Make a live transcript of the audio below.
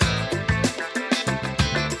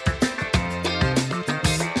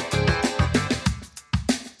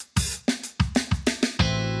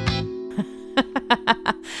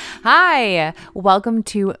Hi, welcome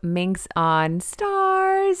to Minx on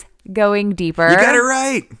Stars, going deeper. You got it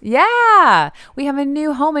right. Yeah, we have a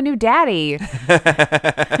new home, a new daddy.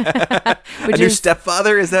 A new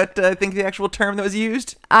stepfather, is that, I think, the actual term that was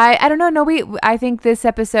used? I don't know. No, I think this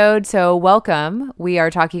episode, so welcome. We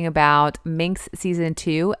are talking about Minx Season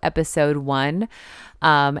 2, Episode 1.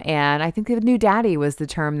 And I think the new daddy was the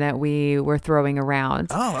term that we were throwing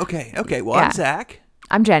around. Oh, okay. Well, Yeah. I'm Zach.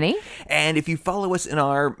 I'm Jenny. And if you follow us in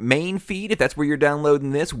our main feed, if that's where you're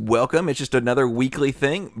downloading this, welcome. It's just another weekly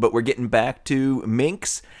thing, but we're getting back to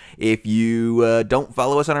Minx. If you don't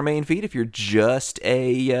follow us on our main feed, if you're just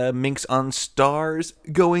a Minx on Stars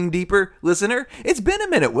going deeper listener, it's been a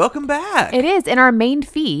minute. Welcome back. It is in our main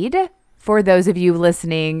feed. For those of you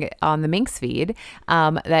listening on the Minx feed,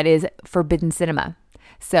 that is Forbidden Cinema.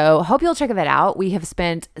 So hope you'll check that out. We have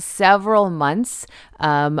spent several months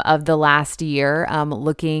of the last year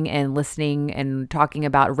looking and listening and talking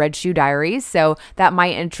about Red Shoe Diaries. So that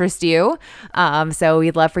might interest you. So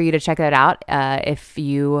we'd love for you to check that out if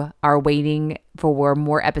you are waiting for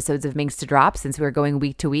more episodes of Minx to drop, since we're going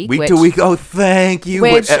week to week. Week to week. Oh, thank you.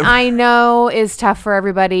 Which I know is tough for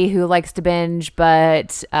everybody who likes to binge,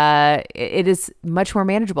 but it is much more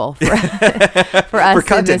manageable for us for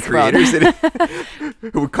content in this creators world.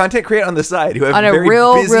 who content create on the side, who have On a very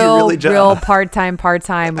real job. part-time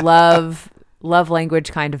love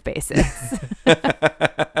language kind of basis.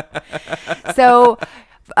 So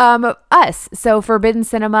So Forbidden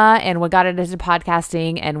Cinema and what got us into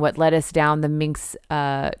podcasting and what led us down the Minx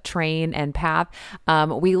train and path.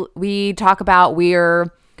 We talk about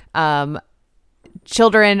we're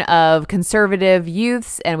children of conservative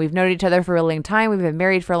youths, and we've known each other for a long time. We've been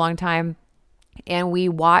married for a long time. And we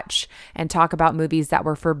watch and talk about movies that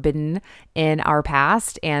were forbidden in our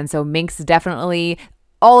past. And so Minx definitely,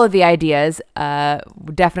 all of the ideas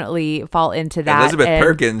definitely fall into that. Elizabeth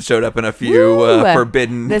Perkins showed up in a few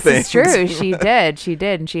forbidden things. This is true. She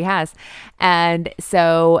did, and she has. And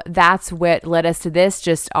so that's what led us to this,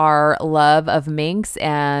 just our love of Minx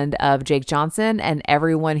and of Jake Johnson and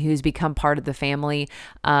everyone who's become part of the family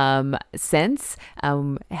since.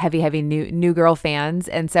 Heavy new girl fans.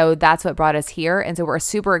 And so that's what brought us here. And so we're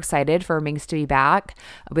super excited for Minx to be back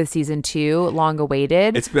with season 2, long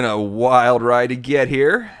awaited. It's been a wild ride to get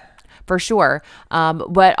here. For sure.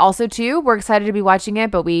 But also, too, we're excited to be watching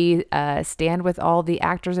it, but we stand with all the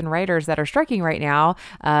actors and writers that are striking right now.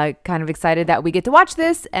 Kind of excited that we get to watch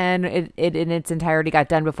this, and it in its entirety got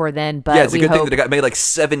done before then. But yeah, it's a good thing that it got made like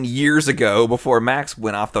 7 years ago before Max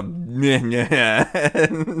went off the...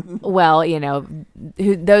 Well,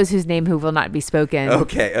 those whose name who will not be spoken.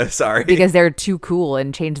 Okay, sorry. Because they're too cool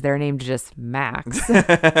and changed their name to just Max.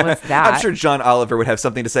 What's that? I'm sure John Oliver would have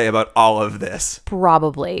something to say about all of this.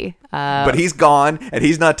 Probably. But he's gone, and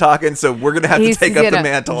he's not talking, so we're going to have to take up the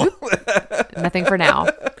mantle. Nothing for now.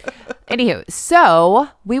 Anywho, so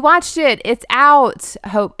we watched it. It's out.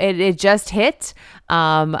 Hope it just hit.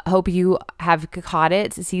 Hope you have caught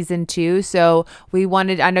it, season 2. So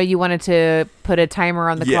I know you wanted to put a timer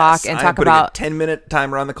on the clock and talk about... a 10-minute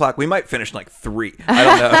timer on the clock. We might finish in like 3. I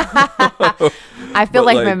don't know. I feel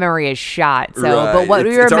like my memory is shot. So, right. But what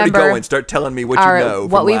we remember... It's already going. Start telling me what you know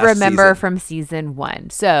what we remember season. from season 1.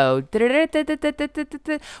 So,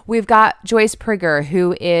 we've Joyce Prigger,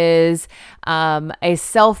 who is a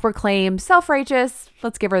self-proclaimed, self-righteous,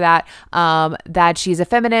 let's give her that she's a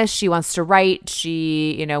feminist. She wants to write.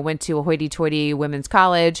 She, went to a hoity-toity women's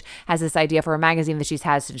college, has this idea for a magazine that she's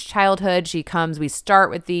had since childhood. We start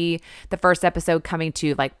with the first episode coming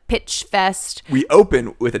to like Pitch Fest. We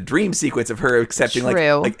open with a dream sequence of her accepting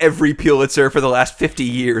like every Pulitzer for the last 50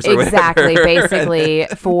 years or exactly, whatever. Basically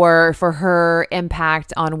for her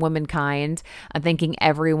impact on womankind. I'm thinking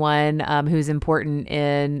everyone who's important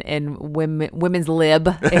in women's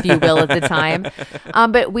lib, if you will, at the time.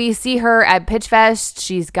 But we see her at Pitch Fest.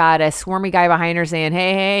 She's got a swarmy guy behind her saying,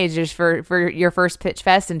 hey, just for your first Pitch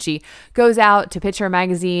Fest. And she goes out to pitch her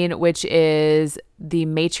magazine, which is The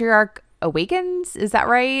Matriarch Awakens. Is that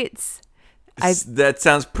right? That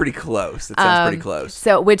sounds pretty close.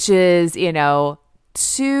 So, which is,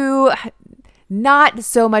 not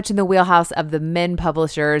so much in the wheelhouse of the men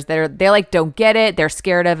publishers. They like don't get it. They're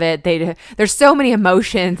scared of it. There's so many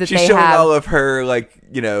emotions that she's they showing have. all of her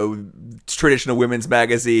traditional women's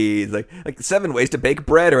magazines, like 7 ways to bake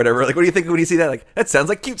bread or whatever. Like, what do you think when you see that? Like, that sounds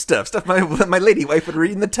like cute stuff my lady wife would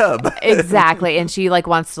read in the tub. Exactly. And she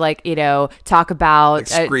wants to talk about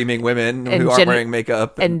screaming women who aren't wearing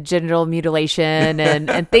makeup and genital mutilation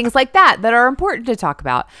and things like that are important to talk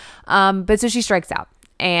about. But so she strikes out.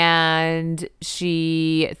 And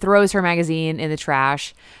she throws her magazine in the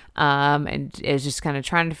trash. and is just kind of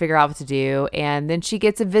trying to figure out what to do. And then she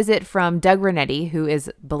gets a visit from Doug Renetti, who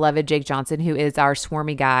is beloved Jake Johnson, who is our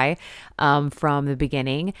swarmy guy from the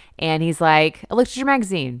beginning. And he's like, I looked at your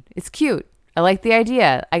magazine. It's cute. I like the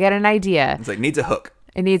idea. I got an idea. It's like, needs a hook.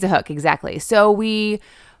 It needs a hook, exactly. So we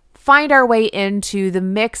find our way into the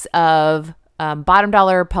mix of Bottom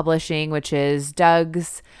Dollar Publishing, which is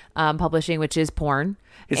Doug's publishing, which is porn.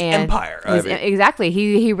 His empire. Exactly.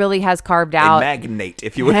 He really has carved out. A magnate,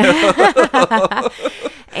 if you will.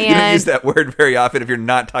 You don't use that word very often if you're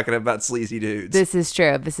not talking about sleazy dudes. This is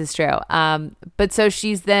true. But so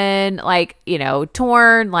she's then like,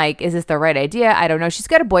 torn, like, is this the right idea? I don't know. She's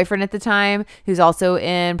got a boyfriend at the time who's also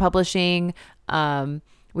in publishing.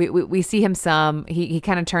 We see him some. He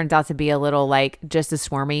kind of turns out to be a little like just as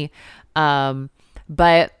swarmy.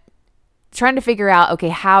 But trying to figure out, okay,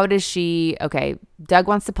 Doug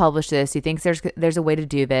wants to publish this. He thinks there's a way to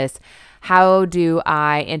do this. How do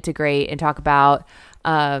I integrate and talk about,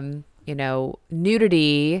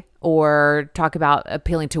 nudity or talk about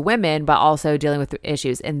appealing to women, but also dealing with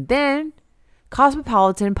issues? And then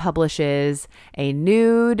Cosmopolitan publishes a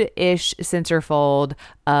nude-ish centerfold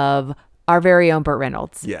of our very own Burt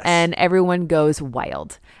Reynolds. Yes. And everyone goes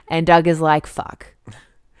wild. And Doug is like, fuck.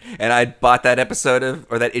 And I bought that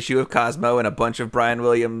that issue of Cosmo and a bunch of Brian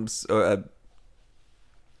Adams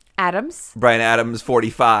Brian Adams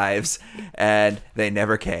 45s, and they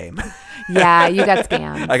never came. Yeah, you got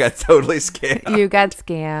scammed. I got totally scammed. You got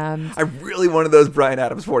scammed. I really wanted those Brian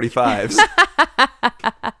Adams 45s.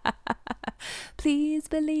 Please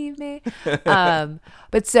believe me.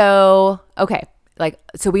 But so, okay.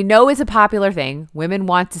 So we know it's a popular thing. Women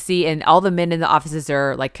want to see, and all the men in the offices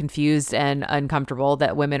are like confused and uncomfortable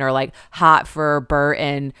that women are like hot for Burt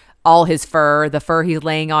and all his fur, the fur he's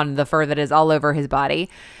laying on, the fur that is all over his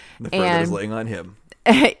body. The fur that is laying on him.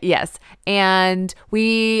 Yes. And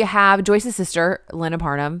we have Joyce's sister, Lena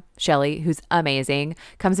Parnham, Shelley, who's amazing,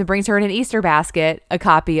 comes and brings her in an Easter basket a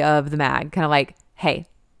copy of the mag, kind of like, hey,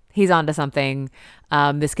 he's onto something.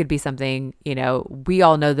 This could be something, we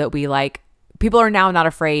all know that we like. People are now not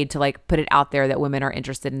afraid to like put it out there that women are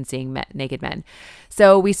interested in seeing naked men.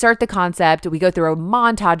 So we start the concept. We go through a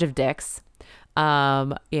montage of dicks.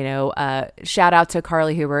 Shout out to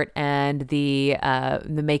Carly Hubert and the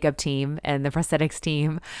makeup team and the prosthetics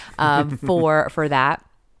team for that.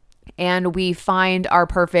 And we find our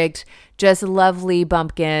perfect, just lovely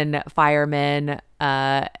bumpkin fireman.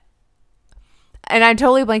 And I'm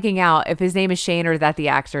totally blanking out if his name is Shane or is that the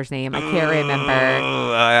actor's name. I can't remember.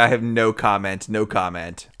 I have no comment.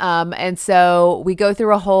 And so we go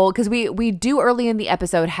through a whole, because we do early in the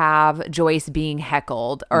episode have Joyce being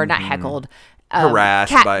heckled, or not heckled,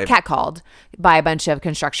 harassed catcalled by a bunch of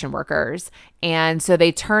construction workers. And so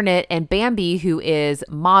they turn it, and Bambi, who is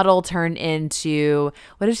model turned into,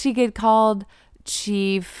 what does she get called?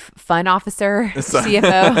 Chief Fun Officer,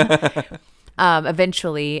 CFO.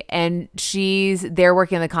 Eventually, and they're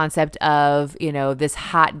working on the concept of, this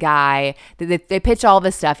hot guy. They pitch all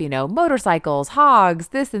this stuff, motorcycles, hogs,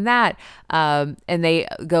 this and that. And they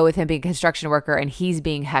go with him being a construction worker, and he's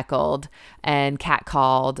being heckled and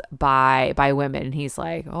catcalled by women. And he's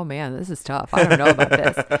like, oh man, this is tough. I don't know about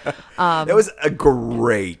this. It was a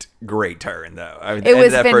great turn, though. I mean, it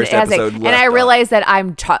was that fantastic. First episode and I realized that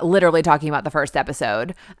I'm literally talking about the first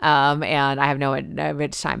episode, and I have no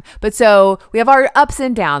much time. But so we have our ups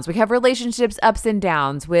and downs. We have relationships ups and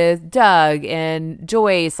downs with Doug and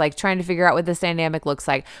Joyce, like trying to figure out what this dynamic looks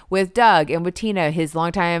like with Doug and with Tina, his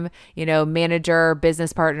longtime, manager,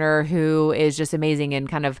 business partner, who is just amazing and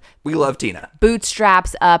kind of. We love Tina.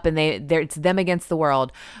 Bootstraps up, and it's them against the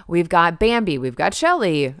world. We've got Bambi. We've got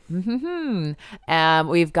Shelley.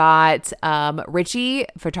 We've got Richie,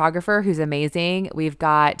 photographer, who's amazing. We've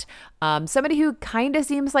got somebody who kind of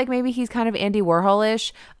seems like maybe he's kind of Andy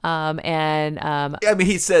Warhol-ish.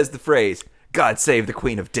 He says the phrase, God save the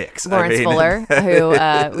Queen of Dicks. Lawrence Fuller, who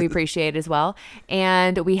we appreciate as well.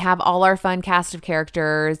 And we have all our fun cast of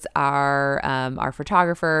characters, our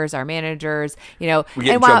photographers, our managers, We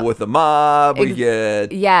get in trouble with the mob.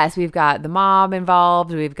 Yes, we've got the mob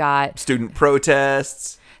involved. We've got student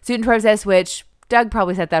protests, which Doug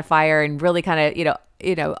probably set that fire and really kind of,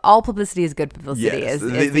 all publicity is good publicity. Yes.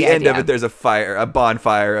 Is the end idea. of it, there's a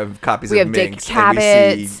bonfire of copies we of have Minx. Dick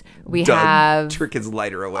Cavett. We Doug have trick his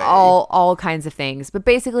lighter away. All kinds of things. But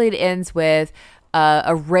basically it ends with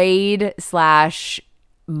a raid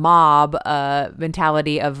 / mob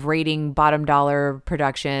mentality of raiding Bottom Dollar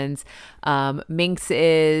Productions. Minx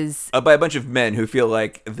is... by a bunch of men who feel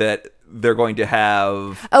like that they're going to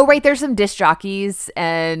have... Oh, right. There's some disc jockeys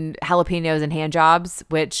and jalapenos and hand jobs,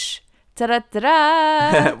 which...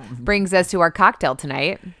 Ta-da-ta-da, brings us to our cocktail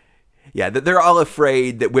tonight. Yeah, they're all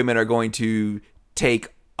afraid that women are going to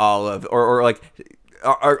take all of, or like,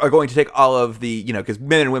 are going to take all of the, because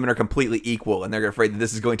men and women are completely equal, and they're afraid that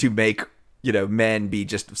this is going to make, men be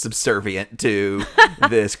just subservient to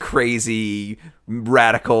this crazy,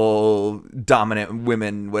 radical, dominant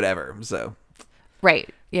women, whatever. So. Right.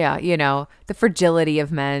 Yeah. The fragility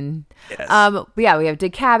of men. Yes. Yeah, we have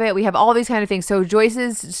Dick Cavett. We have all these kind of things. So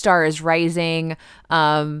Joyce's star is rising.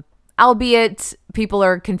 Albeit people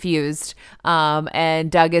are confused, and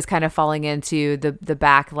Doug is kind of falling into the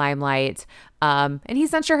back limelight, and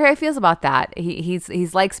he's not sure how he feels about that.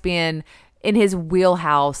 He's likes being in his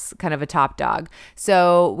wheelhouse, kind of a top dog.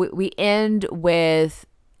 So we end with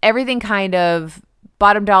everything kind of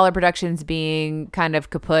bottom dollar productions being kind of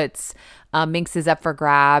kaputs. Minx is up for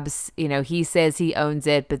grabs. He says he owns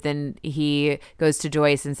it, but then he goes to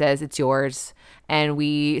Joyce and says it's yours. And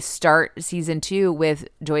we start season 2 with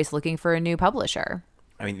Joyce looking for a new publisher.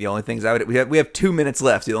 I mean, the only things we have 2 minutes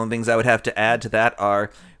left. The only things I would have to add to that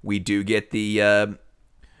are we do get a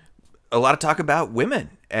lot of talk about women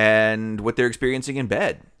and what they're experiencing in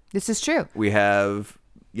bed. This is true. We have,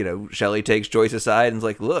 Shelley takes Joyce aside and is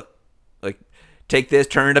like, look, take this,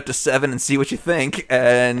 turn it up to 7 and see what you think.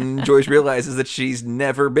 And Joyce realizes that she's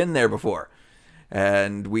never been there before.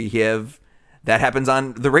 And that happens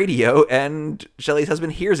on the radio, and Shelley's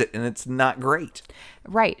husband hears it, and it's not great.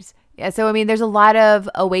 Right. Yeah. So, there's a lot of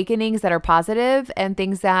awakenings that are positive and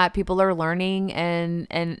things that people are learning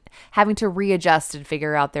and having to readjust and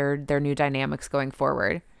figure out their new dynamics going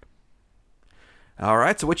forward. All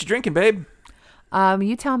right. So what you drinking, babe?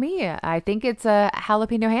 You tell me. I think it's a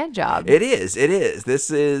jalapeno hand job. It is.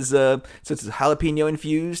 This is, so it's a jalapeno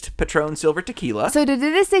infused Patron Silver tequila. So did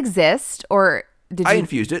this exist, or did I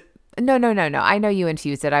infused it? No. I know you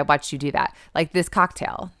infused it. I watched you do that. Like this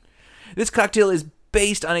cocktail. This cocktail is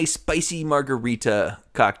based on a spicy margarita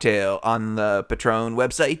cocktail on the Patron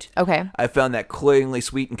website. Okay. I found that cloyingly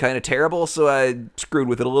sweet and kind of terrible, so I screwed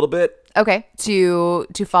with it a little bit. Okay. To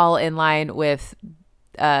fall in line with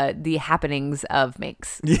the happenings of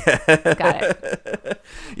Minx. Yeah. Got it.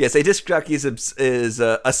 Yes, a disc jockey is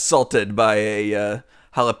assaulted by a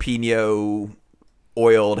jalapeno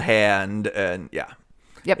oiled hand, and yeah.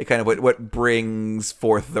 Yep. It kind of what brings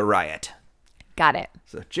forth the riot. Got it.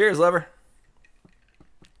 So cheers, lover.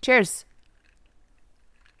 Cheers.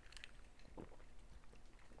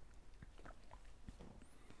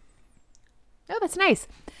 Oh, that's nice.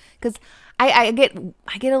 Because I get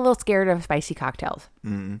a little scared of spicy cocktails.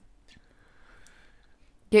 Mm-hmm.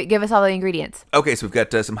 Give us all the ingredients. Okay, so we've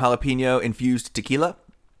got some jalapeno infused tequila.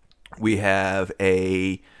 We have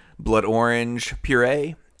a blood orange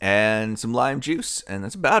puree and some lime juice, and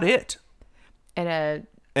that's about it. And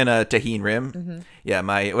a tahini rim. Mm-hmm. Yeah,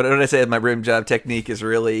 what did I say? My rim job technique is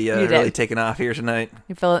really taking off here tonight.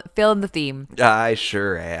 You're feeling the theme. I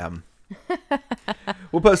sure am.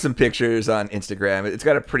 We'll post some pictures on Instagram. It's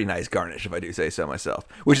got a pretty nice garnish, if I do say so myself,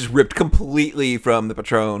 which is ripped completely from the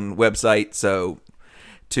Patron website. So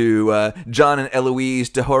to John and Eloise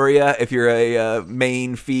DeHoria, if you're a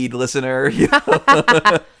main feed listener, you'll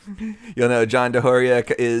know John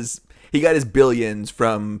DeHoria he got his billions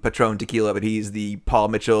from Patron Tequila, but he's the Paul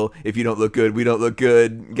Mitchell, if you don't look good, we don't look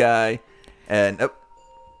good guy. And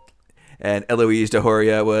Eloise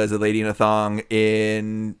DeHoria was a lady in a thong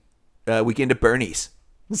in Weekend at Bernie's.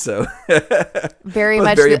 So very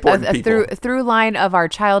much a through line of our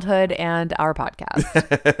childhood and our podcast.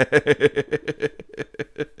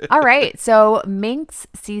 All right. So Minx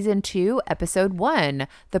season 2, episode 1,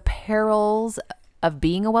 The Perils of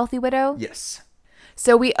Being a Wealthy Widow. Yes.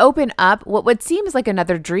 So we open up what seems like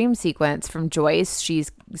another dream sequence from Joyce. She's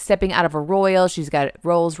stepping out of a Royal. She's got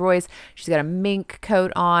Rolls Royce. She's got a mink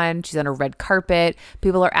coat on. She's on a red carpet.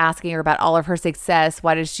 People are asking her about all of her success.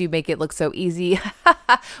 Why does she make it look so easy?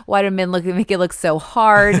 Why do men make it look so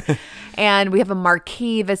hard? And we have a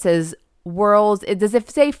marquee that says world's. Does it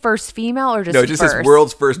say first female or just no? It just says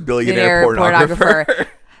world's first billionaire pornographer.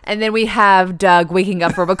 And then we have Doug waking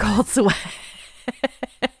up from a cold sweat.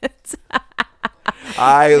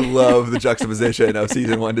 I love the juxtaposition of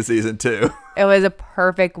season 1 to season 2. It was a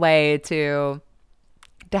perfect way to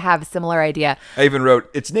have a similar idea. I even wrote,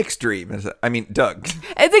 it's Nick's dream. I mean, Doug.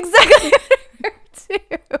 It's exactly what I wrote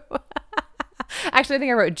too. Actually, I think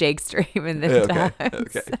I wrote Jake's dream in this time.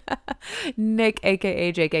 Okay. Nick,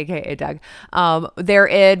 a.k.a. Jake, a.k.a. Doug. They're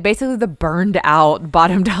in basically the burned out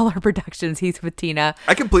bottom dollar productions. He's with Tina.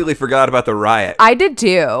 I completely forgot about the riot. I did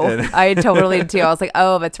too. I totally did too. I was like,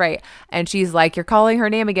 oh, that's right. And she's like, you're calling her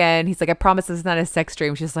name again. He's like, I promise this is not a sex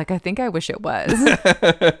dream. She's like, I think I wish it was.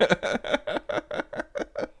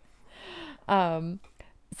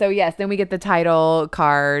 So yes, then we get the title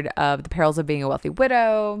card of The Perils of Being a Wealthy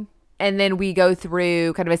Widow. And then we go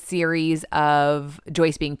through kind of a series of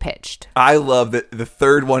Joyce being pitched. I love that the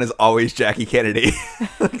third one is always Jackie Kennedy.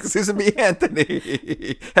 Like Susan B.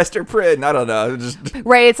 Anthony, Hester Prynne. I don't know.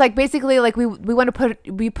 Right. It's like basically like we want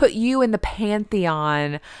to put you in the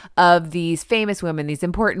pantheon of these famous women, these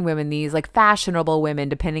important women, these like fashionable women,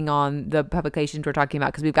 depending on the publications we're talking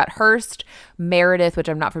about. Because we've got Hearst, Meredith, which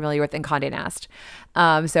I'm not familiar with, and Condé Nast.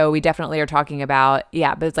 So we definitely are talking about,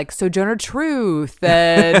 but it's like Sojourner Truth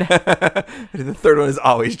and the third one is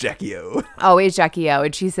always Jackie O. Always Jackie O.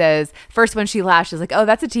 And she says, first one she laughed, she's like, oh,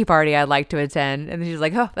 that's a tea party I'd like to attend. And then she's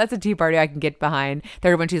like, oh, that's a tea party I can get behind.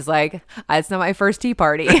 Third one, she's like, it's not my first tea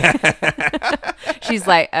party. She's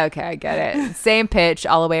like, okay, I get it. Same pitch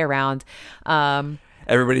all the way around.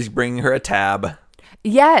 Everybody's bringing her a tab.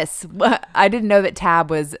 Yes. I didn't know that tab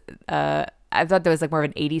was, I thought that was like more of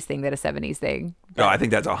an 80s thing than a 70s thing. No, I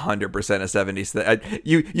think that's 100% a 70s thing.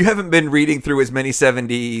 You haven't been reading through as many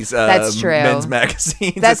 70s that's true. men's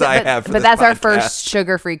magazines as I have for But this that's podcast. our first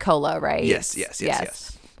sugar-free cola, right?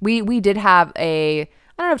 Yes. We did have I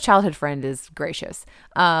don't know if childhood friend is gracious,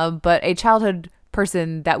 but a childhood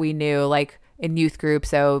person that we knew, like in youth group,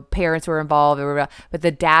 so parents were involved, but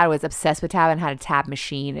the dad was obsessed with tab and had a tab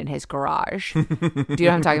machine in his garage. Do you know what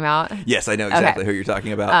I'm talking about? Yes, I know exactly who you're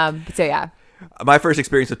talking about. So yeah. My first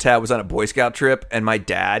experience with tab was on a Boy Scout trip, and my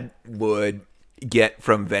dad would get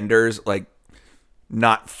from vendors like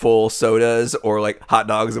not full sodas or like hot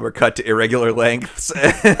dogs that were cut to irregular lengths,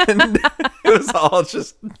 and it was all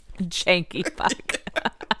just janky fuck.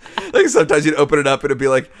 Like sometimes you'd open it up and it'd be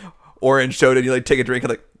like orange soda, and you like take a drink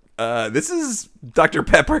and like, this is Dr.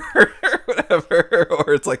 Pepper or whatever,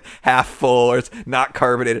 or it's like half full, or it's not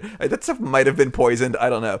carbonated. That stuff might have been poisoned.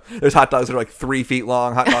 I don't know. There's hot dogs that are like 3 feet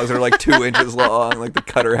long, hot dogs that are like 2 inches long. Like the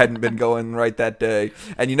cutter hadn't been going right that day.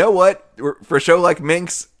 And you know what? For a show like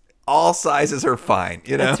Minx, all sizes are fine.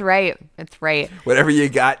 You know, That's right. That's right. Whatever you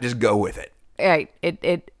got, just go with it. Right.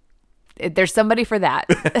 It there's somebody for that.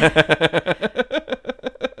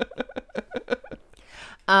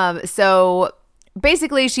 So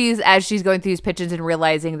basically as she's going through these pitches and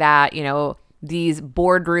realizing that, these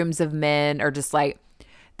boardrooms of men are just like,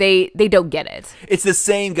 they don't get it. It's the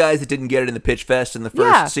same guys that didn't get it in the Pitch Fest in the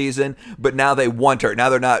first season, but now they want her. Now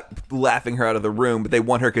they're not laughing her out of the room, but they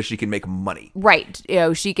want her because she can make money. Right.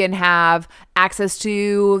 She can have access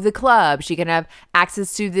to the club. She can have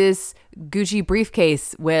access to this Gucci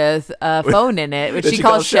briefcase with a phone in it, which she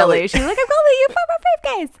calls Shelly. She's like, I'm calling you for my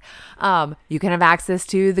briefcase. You can have access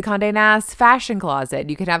to the Condé Nast fashion closet.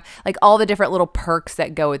 You can have like all the different little perks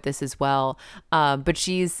that go with this as well. But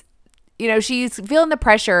she's feeling the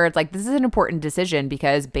pressure. It's like, this is an important decision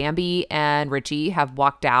because Bambi and Richie have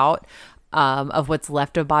walked out of what's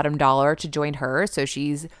left of Bottom Dollar to join her. So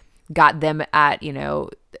she's got them at,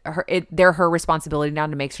 they're her responsibility now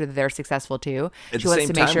to make sure that they're successful too. At the same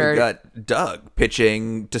time, we've got Doug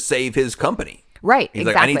pitching to save his company. Right, He's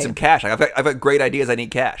exactly. like, I need some cash. I've got great ideas. I need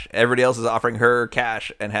cash. Everybody else is offering her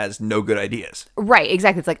cash and has no good ideas. Right,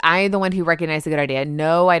 exactly. It's like, I'm the one who recognized the good idea.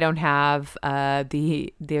 No, I don't have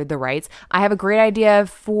the rights. I have a great idea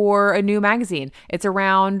for a new magazine. It's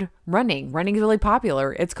around running. Running is really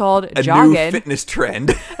popular. It's called Joggin'. A new fitness trend.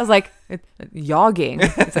 I was like, jogging.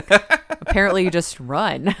 It's like, apparently you just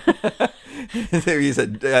run. He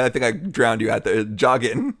said, I think I drowned you out there.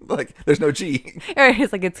 Jogging. Like, there's no G.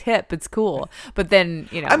 It's like, it's hip. It's cool. But then,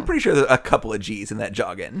 I'm pretty sure there's a couple of G's in that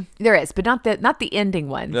jogging. There is, but not the ending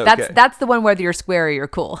one. Okay. That's the one whether you're square or you're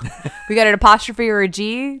cool. We got an apostrophe or a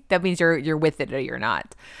G, that means you're with it or you're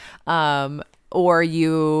not. Or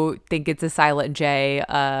you think it's a silent J,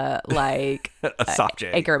 like a soft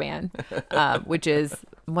J. Anchorman, which is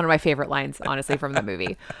one of my favorite lines, honestly, from the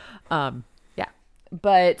movie.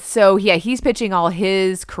 But so, he's pitching all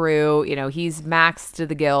his crew. He's maxed to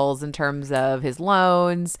the gills in terms of his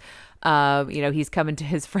loans. He's coming to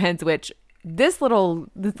his friends, which this little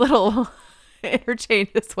interchange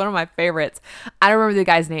is one of my favorites. I don't remember the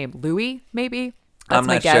guy's name. Louis, maybe? I'm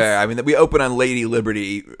not sure. I mean, we open on Lady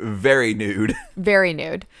Liberty, very nude. Very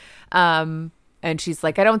nude. And she's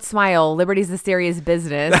like, I don't smile. Liberty's a serious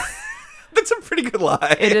business. That's a pretty good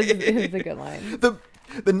line. It is a good line.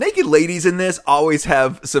 The naked ladies in this always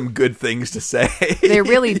have some good things to say. They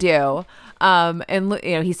really do. And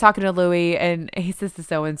he's talking to Louis, and he says to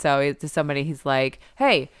so-and-so, to somebody, he's like,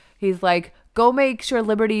 go make sure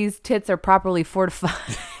Liberty's tits are properly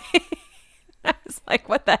fortified. I was like,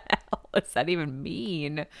 what the hell does that even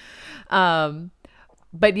mean?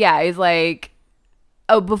 But yeah, he's like,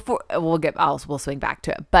 we'll swing back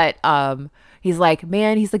to it. But he's like,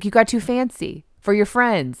 man, you got too fancy. for your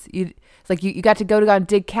friends. It's like you got to go on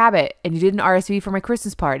Dig Cabot and you didn't RSVP for my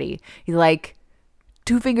Christmas party. He's like,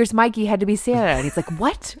 Two Fingers Mikey had to be Santa. And he's like,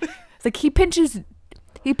 what? It's like he pinches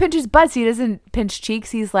butts. He doesn't pinch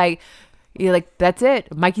cheeks. He's like, that's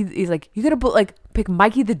it. Mikey, he's like, you gotta pick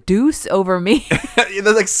Mikey the Deuce over me.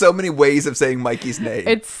 There's like so many ways of saying Mikey's name.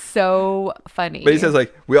 It's so funny. But he says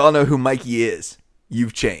like, we all know who Mikey is.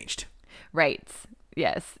 You've changed. Right.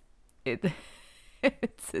 Yes.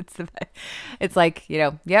 It's like,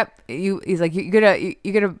 yep. He's like,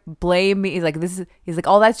 you're gonna blame me. He's like,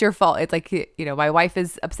 oh, that's your fault. It's like, my wife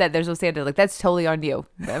is upset. There's no Santa. Like, that's totally on you.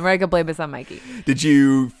 I'm not gonna blame this on Mikey. Did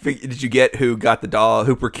you get who got the dog?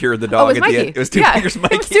 Who procured the dog Oh, it was at Mikey. the end? It was Two Fingers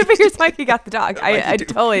Mikey. It was Two Fingers Mikey got the dog. I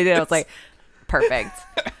totally did. I was like, perfect.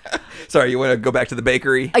 Sorry, you want to go back to the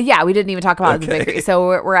bakery? Yeah, we didn't even talk about the bakery. So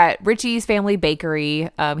we're at Richie's family bakery.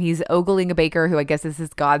 He's ogling a baker who I guess is his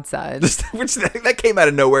godson. Which that came out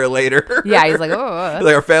of nowhere later. Yeah, he's like, oh.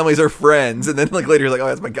 Like, our families are friends. And then like later he's like, oh,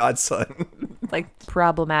 that's my godson. Like,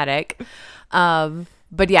 problematic.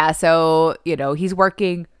 But yeah, so, he's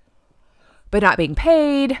working but not being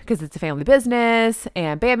paid because it's a family business,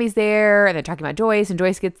 and Bambi's there, and they're talking about Joyce, and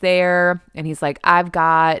Joyce gets there, and he's like,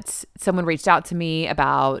 someone reached out to me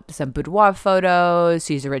about some boudoir photos.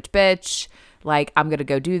 She's a rich bitch. Like, I'm going to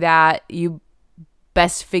go do that. You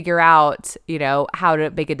best figure out, how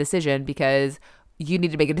to make a decision, because you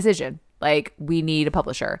need to make a decision. Like, we need a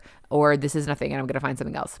publisher, or this is nothing, and I'm going to find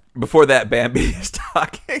something else. Before that, Bambi is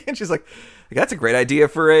talking, and she's like, that's a great idea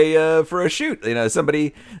for a shoot.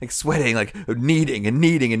 Somebody like sweating, like kneading,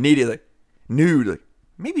 like nude, like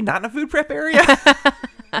maybe not in a food prep area.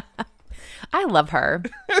 I love her.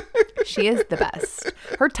 She is the best.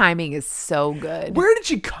 Her timing is so good. Where did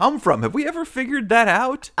she come from? Have we ever figured that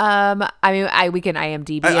out? We can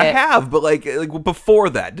IMDb I it. have, but like before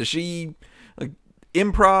that, does she like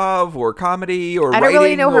improv or comedy or I writing don't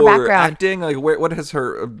really know her or background. acting? Like, what is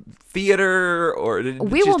her theater or?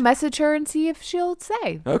 We will message her and see if she'll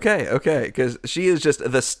say. Okay, because she is just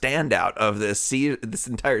the standout of this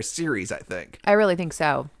entire series, I think. I really think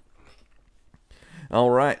so. All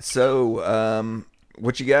right, so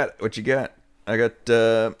what you got? I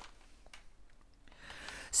got.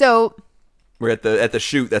 So we're at the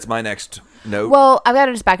shoot. That's my next note. Well, I've got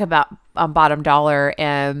to just back up on Bottom Dollar,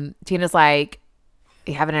 and Tina's like,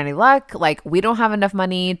 you having any luck? Like, we don't have enough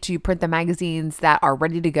money to print the magazines that are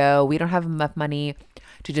ready to go. We don't have enough money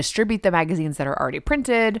to distribute the magazines that are already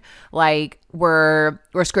printed. Like, we're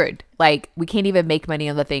screwed. Like, we can't even make money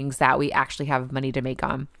on the things that we actually have money to make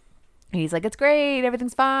on. And he's like, it's great.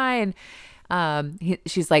 Everything's fine.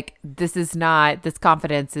 She's like, this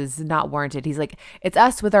confidence is not warranted. He's like, it's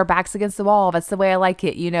us with our backs against the wall. That's the way I like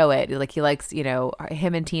it. You know it. Like, he likes,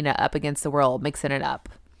 him and Tina up against the world, mixing it up,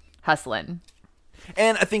 hustling.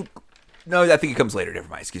 And I think it comes later. Never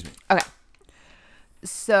mind. Excuse me. Okay.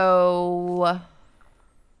 So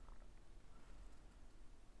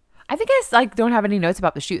I think I don't have any notes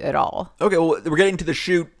about the shoot at all. Okay. Well, we're getting to the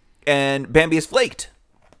shoot, and Bambi is flaked.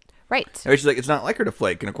 Right. And she's like, it's not like her to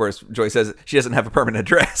flake. And of course, Joy says she doesn't have a permanent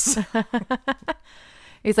address.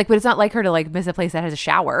 He's like, but it's not like her to miss a place that has a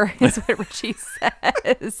shower, is what Richie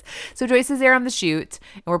says. So Joyce is there on the shoot,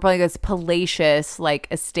 and we're playing this palatial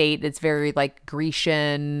estate. It's very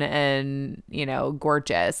Grecian and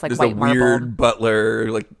gorgeous, There's white a marble. weird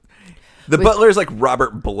butler, the butler's like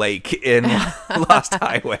Robert Blake in Lost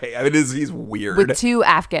Highway. I mean, he's weird. With 2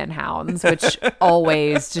 Afghan hounds, which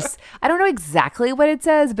always just, I don't know exactly what it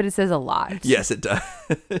says, but it says a lot. Yes, it does.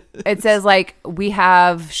 It says we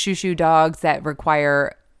have shoo dogs that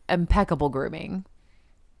require impeccable grooming.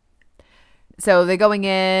 So they're going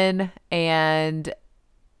in, and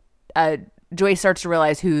Joyce starts to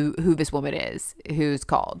realize who this woman is, who's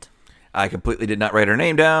called. I completely did not write her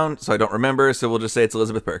name down, so I don't remember. So we'll just say it's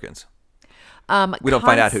Elizabeth Perkins. We don't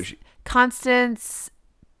find out who she. Constance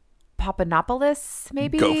Papanopoulos,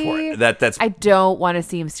 maybe. Go for it. That's. I don't want to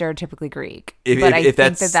seem stereotypically Greek, but I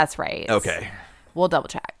think that's right. Okay. We'll double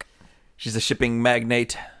check. She's a shipping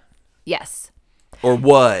magnate. Yes. Or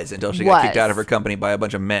was, until she got kicked out of her company by a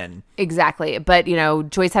bunch of men. Exactly. But,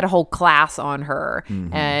 Joyce had a whole class on her,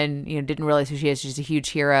 and, didn't realize who she is. She's a huge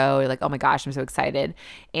hero. Like, oh my gosh, I'm so excited.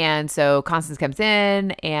 And so Constance comes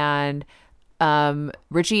in, and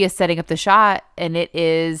Richie is setting up the shot, and it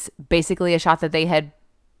is basically a shot that they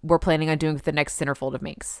were planning on doing with the next centerfold of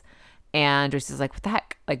Minx. And Joyce is like, what the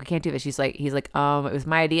heck? Like, we can't do this. He's like, it was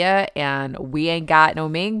my idea, and we ain't got no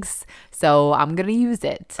Minx, so I'm going to use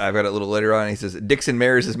it. I've got it a little later on. He says, Dixon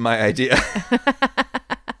Mares is my idea.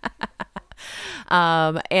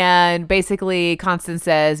 And basically Constance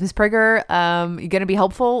says, Miss Prager, you're going to be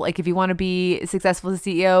helpful. Like, if you want to be successful as a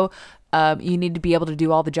CEO, you need to be able to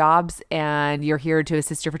do all the jobs, and you're here to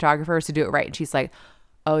assist your photographer, so do it right. And she's like,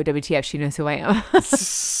 oh, WTF, she knows who I am.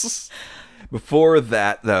 Before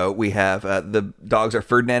that, though, we have the dogs are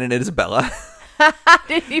Ferdinand and Isabella. I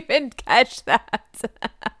didn't even catch that.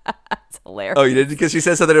 That's hilarious. Oh, you did? Because she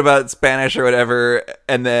says something about Spanish or whatever,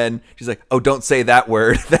 and then she's like, oh, don't say that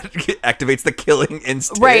word. That activates the killing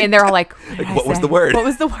instinct. Right, and they're all like, what was the word? What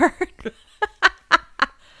was the word?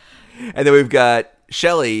 And then we've got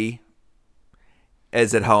Shelley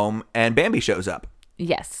is at home, and Bambi shows up.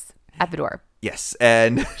 Yes, at the door. Yes,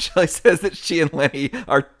 and Shelley says that she and Lenny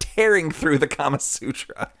are tearing through the Kama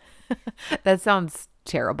Sutra. That sounds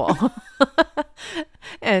terrible.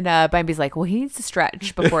 And Bambi's like, well, he needs to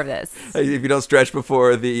stretch before this. If you don't stretch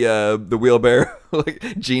before the wheelbarrow,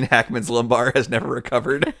 like Gene Hackman's lumbar has never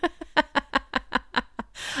recovered.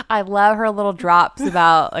 I love her little drops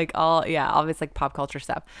about like all this like pop culture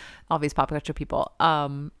stuff, all these pop culture people,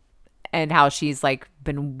 and how she's like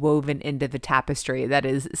been woven into the tapestry that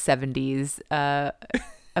is 70s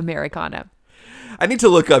Americana. I need to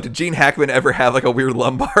look up, did Gene Hackman ever have like a weird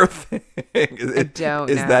lumbar thing? I don't know.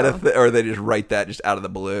 Is that a thing, or they just write that just out of the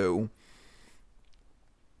blue?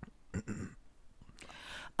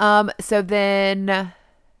 So then,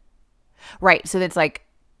 right. So it's like,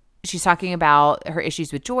 she's talking about her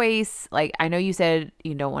issues with Joyce. Like, I know you said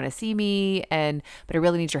you don't want to see me, but I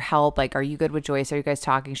really need your help. Like, are you good with Joyce? Are you guys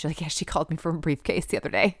talking? She's like, yeah, she called me from a briefcase the other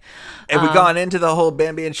day. Have we gone into the whole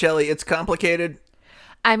Bambi and Shelley? It's complicated.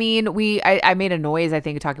 I mean, I made a noise, I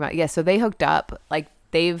think, talking about, so they hooked up. Like,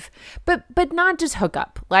 but not just hook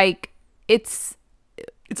up. Like, it's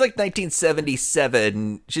like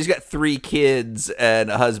 1977. She's got 3 kids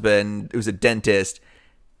and a husband who's a dentist.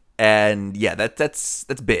 And yeah, that's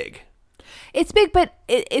big. It's big, but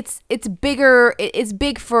it's bigger. It's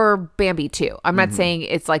big for Bambi too. I'm not saying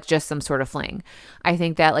it's like just some sort of fling. I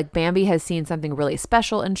think that like Bambi has seen something really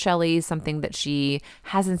special in Shelley, something that she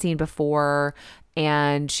hasn't seen before.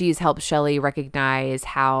 And she's helped Shelley recognize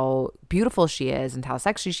how beautiful she is and how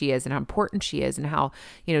sexy she is and how important she is and how,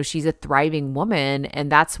 she's a thriving woman.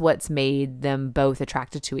 And that's what's made them both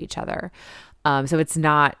attracted to each other. So it's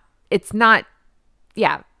not,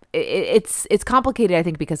 yeah. It's complicated, I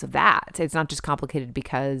think, because of that. It's not just complicated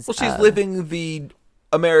because... Well, she's living the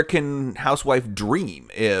American housewife dream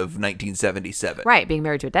of 1977. Right, being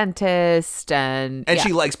married to a dentist and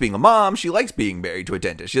she likes being a mom. She likes being married to a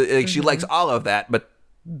dentist. She likes all of that, but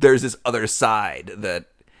there's this other side that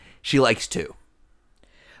she likes too.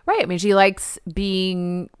 Right. I mean, she likes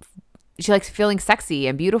feeling sexy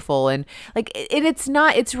and beautiful, and like, and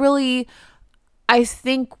it's really, I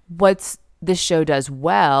think this show does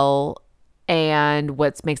well, and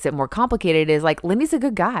what makes it more complicated is like Lenny's a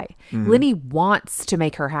good guy. Lenny wants to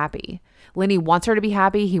make her happy. Lenny wants her to be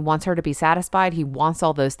happy. He wants her to be satisfied. He wants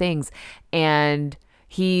all those things. And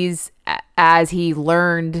as he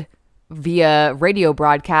learned via radio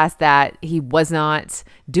broadcast that he was not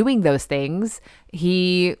doing those things,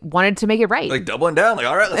 he wanted to make it right. Like doubling down, like,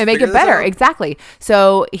 all right, let's and make it better. Exactly.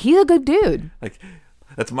 So he's a good dude. Like,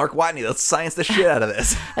 that's Mark Watney. Let's science the shit out of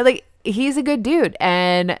this. Like, he's a good dude,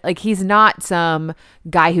 and like, he's not some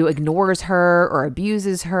guy who ignores her or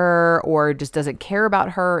abuses her or just doesn't care about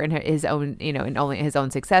her and his own, and only his own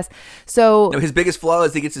success. So his biggest flaw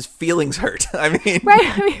is he gets his feelings hurt. I mean, right?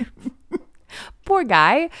 I mean, poor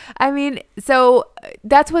guy. I mean, so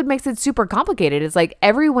that's what makes it super complicated. It's like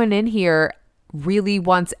everyone in here really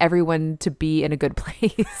wants everyone to be in a good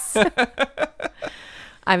place.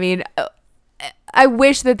 I mean, I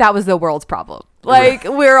wish that was the world's problem. Like,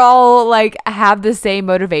 we're all like have the same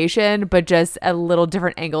motivation, but just a little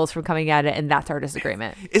different angles from coming at it, and that's our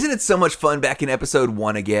disagreement. Isn't it so much fun back in episode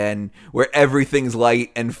 1 again, where everything's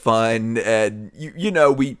light and fun, and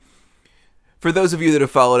we, for those of you that have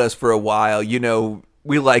followed us for a while,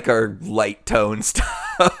 we like our light tone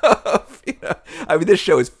stuff. I mean, this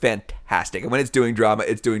show is fantastic, and when it's doing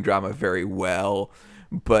drama very well.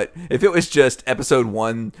 But if it was just episode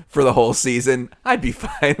 1 for the whole season, I'd be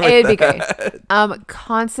fine with that. It'd be great.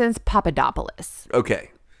 Constance Papadopoulos.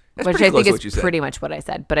 Okay. That's which I think is pretty much what I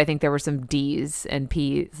said, but I think there were some D's and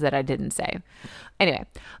P's that I didn't say. Anyway,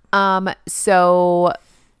 so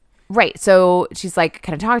right, so she's like,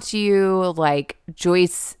 "Can I talk to you?" Like,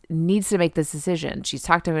 Joyce needs to make this decision. She's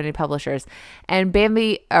talked to many publishers, and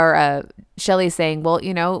Shelley's saying, "Well,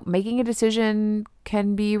 making a decision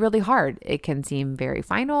can be really hard. It can seem very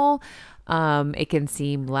final. It can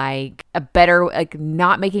seem like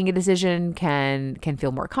not making a decision can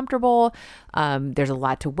feel more comfortable. There's a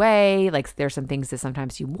lot to weigh. Like, there's some things that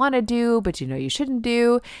sometimes you want to do, but you shouldn't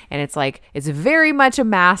do. And it's like, it's very much a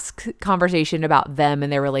masked conversation about them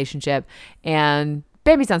and their relationship. And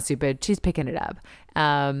Bambi sounds stupid. She's picking it up.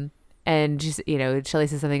 And she's, Shelley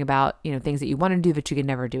says something about, things that you want to do that you can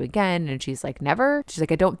never do again. And she's like, never. She's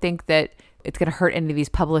like, I don't think that it's going to hurt any of these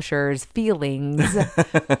publishers' feelings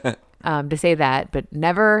to say that. But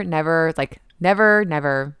never, like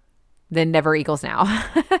never, then never equals now.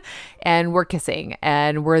 And we're kissing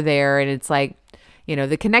and we're there. And it's like,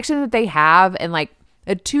 the connection that they have and like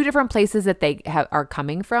two different places that they are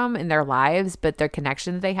coming from in their lives, but their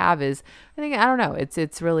connection that they have is, I don't know.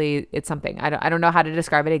 It's really something. I don't know how to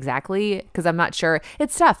describe it exactly because I'm not sure.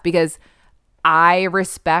 It's tough because I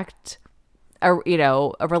respect a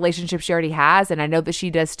relationship she already has, and I know that she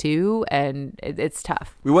does too, and it's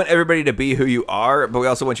tough. We want everybody to be who you are, but we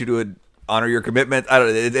also want you to honor your commitment. I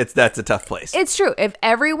don't know. That's a tough place. It's true. If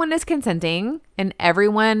everyone is consenting and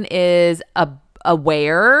everyone is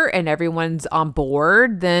aware and everyone's on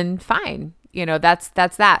board, then fine. That's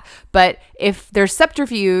that. But if there's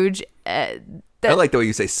subterfuge, I like the way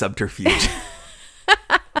you say subterfuge.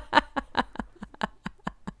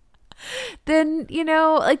 Then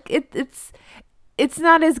like it's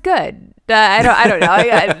not as good. I don't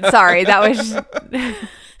know. Sorry, that was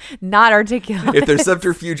not articulate. If there's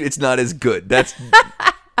subterfuge, it's not as good. That's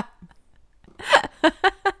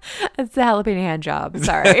it's the jalapeno hand job.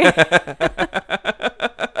 Sorry.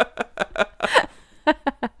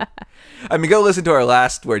 I mean, go listen to our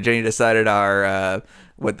last where Jenny decided our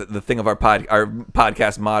what the thing of our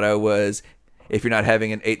podcast motto was: if you're not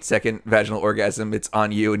having an 8-second vaginal orgasm, it's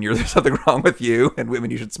on you, and there's something wrong with you. And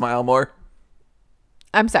women, you should smile more.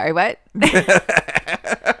 I'm sorry, what?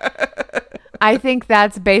 I think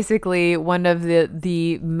that's basically one of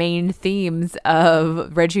the main themes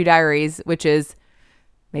of Red Shoe Diaries, which is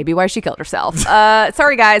maybe why she killed herself.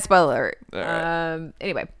 Sorry, guys. Spoiler alert. Right.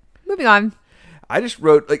 Anyway, moving on. I just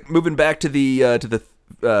wrote, like, moving back to the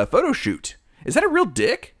photo shoot. Is that a real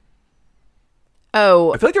dick?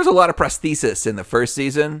 Oh. I feel like there's a lot of prosthesis in the first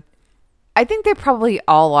season. I think they probably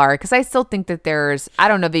all are, because I still think that I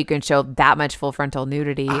don't know that you can show that much full frontal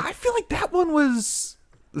nudity. I feel like that one was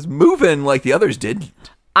moving like the others didn't.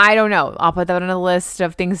 I don't know. I'll put that on a list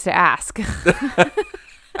of things to ask.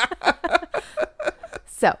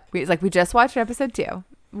 So, we just watched episode 2.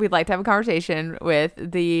 We'd like to have a conversation with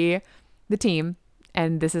the team,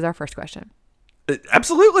 and this is our first question.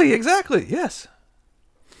 Absolutely, exactly, yes.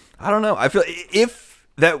 I don't know. I feel if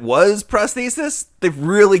that was prosthesis, they've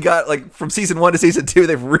really got, like, from season 1 to season 2,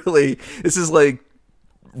 this is like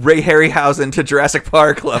Ray Harryhausen to Jurassic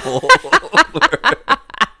Park level.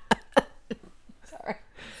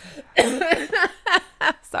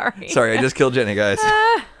 Sorry, I just killed Jenny, guys.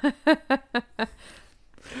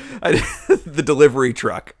 The delivery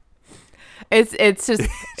truck. It's just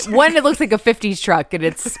one. It looks like a '50s truck, and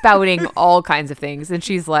it's spouting all kinds of things. And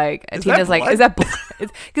she's like, Tina's like, "Is that?"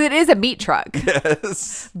 Because it is a meat truck.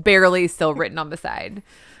 Yes, barely still written on the side.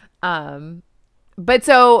 But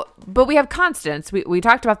we have Constance. We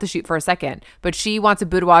talked about the shoot for a second, but she wants a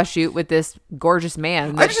boudoir shoot with this gorgeous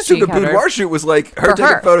man. I just assumed the boudoir shoot was like her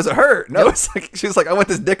taking photos of her. No, nope. It's like she was like, I want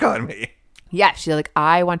this dick on me. Yeah, she's like,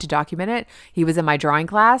 I want to document it. He was in my drawing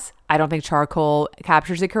class. I don't think charcoal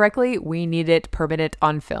captures it correctly. We need it permanent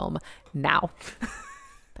on film now.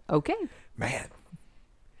 Okay. Man,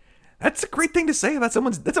 that's a great thing to say about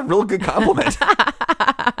someone's. That's a real good compliment.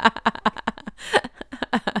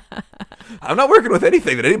 I'm not working with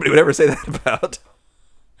anything that anybody would ever say that about.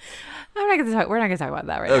 We're not going to talk about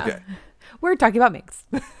that right now. Okay. We're talking about Minx.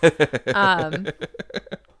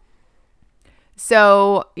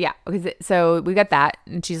 So yeah, so we got that,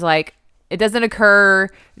 and she's like, it doesn't occur.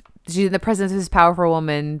 She's in the presence of this powerful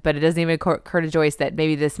woman, but it doesn't even occur to Joyce that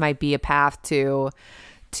maybe this might be a path to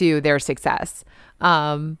their success.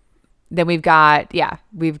 Then we've got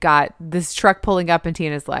this truck pulling up, and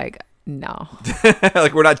Tina's like, no,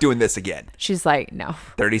 like we're not doing this again. She's like, no.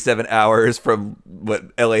 37 hours from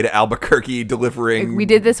LA to Albuquerque delivering. We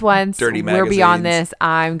did this once. Dirty magazines. We're beyond this.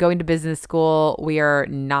 I'm going to business school. We are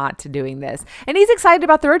not doing this. And he's excited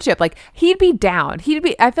about the road trip. Like he'd be down.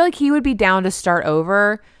 I feel like he would be down to start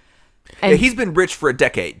over. And yeah, he's been rich for a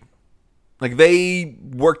decade. Like they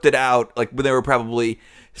worked it out like when they were probably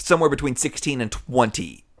somewhere between 16 and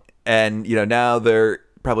 20. And now they're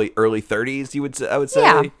probably early 30s, I would say.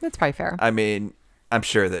 Yeah, that's probably fair. I mean, I'm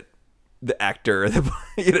sure that the actor,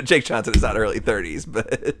 Jake Johnson is not early 30s,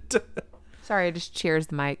 but... Sorry, I just cheers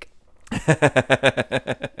the mic.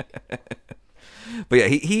 But yeah,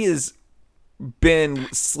 he has been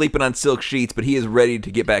sleeping on silk sheets, but he is ready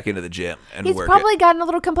to get back into the gym and work. He's probably gotten a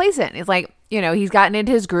little complacent. He's like, he's gotten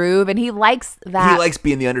into his groove, and he likes that. He likes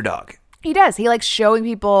being the underdog. He does. He likes showing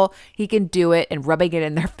people he can do it and rubbing it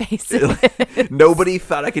in their faces. Nobody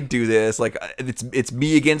thought I could do this. Like, it's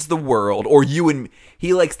me against the world, or you and me.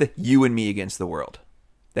 He likes the you and me against the world.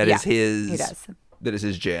 That is his. He does. That is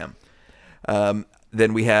his jam.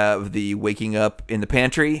 Then we have the waking up in the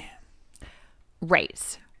pantry.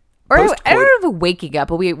 Right. Or I don't know if waking up,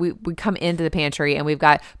 but we come into the pantry and we've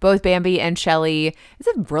got both Bambi and Shelly. It's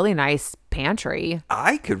a really nice pantry.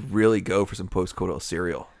 I could really go for some post-coital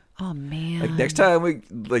cereal. Oh man! Like next time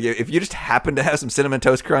if you just happen to have some Cinnamon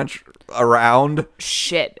Toast Crunch around,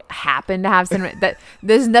 happen to have cinnamon.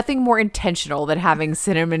 There's nothing more intentional than having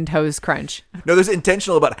Cinnamon Toast Crunch. No, there's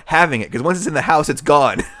intentional about having it because once it's in the house, it's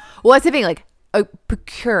gone. Well, that's the thing. Like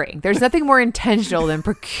procuring. There's nothing more intentional than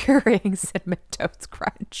procuring Cinnamon Toast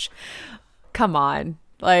Crunch. Come on,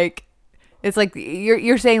 like it's like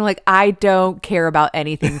you're saying like I don't care about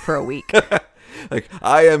anything for a week. Like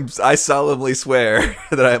I solemnly swear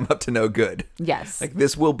that I am up to no good. Yes. Like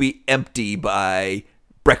this will be empty by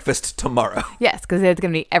breakfast tomorrow. Yes, because it's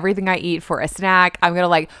going to be everything I eat for a snack. I'm going to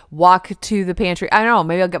like walk to the pantry. I don't know.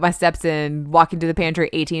 Maybe I'll get my steps in, walking to the pantry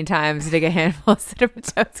 18 times to take a handful of Cinnamon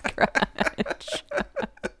Toast Crunch.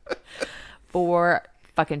 For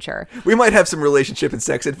fucking sure. We might have some relationship and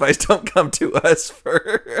sex advice. Don't come to us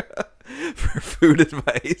for food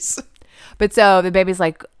advice. But so the baby's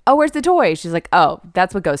like, oh, where's the toy? She's like, oh,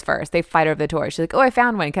 that's what goes first. They fight over the toy. She's like, oh, I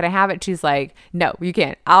found one. Can I have it? She's like, no, you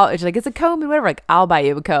can't. She's like, it's a comb and whatever. Like, I'll buy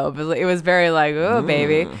you a comb. It was very like, oh,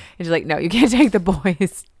 baby. And she's like, no, you can't take the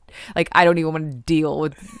boys. Like, I don't even want to deal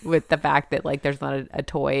with the fact that like there's not a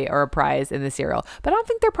toy or a prize in the cereal. But I don't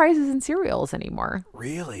think there are prizes in cereals anymore.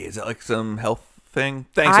 Really? Is it like some health thing?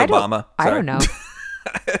 Thanks, Obama. I don't know.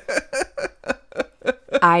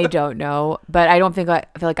 I don't know, but I don't think I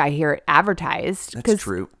feel like I hear it advertised. That's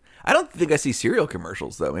true. I don't think I see cereal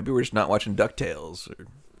commercials though. Maybe we're just not watching DuckTales. Or...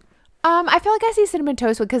 I feel like I see Cinnamon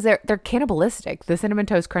Toast because they're cannibalistic. The Cinnamon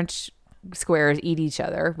Toast Crunch squares eat each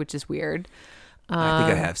other, which is weird. I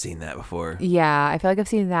think I have seen that before. Yeah, I feel like I've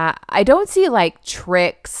seen that. I don't see like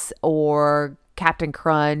Trix or Captain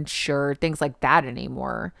Crunch or things like that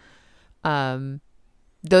anymore.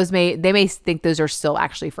 They may think those are still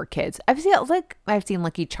actually for kids. I've seen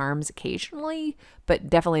Lucky Charms occasionally,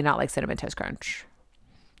 but definitely not like Cinnamon Toast Crunch.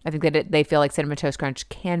 I think that they feel like Cinnamon Toast Crunch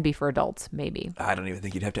can be for adults, maybe. I don't even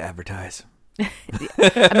think you'd have to advertise. I mean,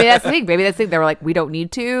 that's the thing. Maybe that's the thing. They were like, we don't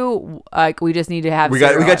need to. Like, we just need to have. We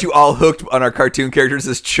got you all hooked on our cartoon characters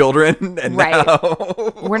as children, and right.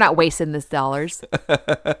 Now we're not wasting this dollars.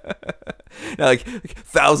 Now, like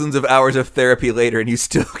thousands of hours of therapy later, and you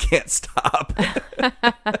still can't stop.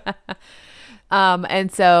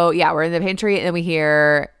 And so we're in the pantry, and then we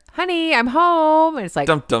hear, "Honey, I'm home," and it's like,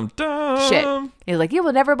 dum dum dum. Shit. He's like, "You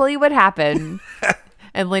will never believe what happened."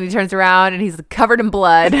 And Lenny turns around, and he's covered in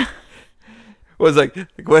blood. Was like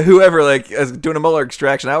whoever was doing a molar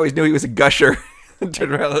extraction. I always knew he was a gusher. And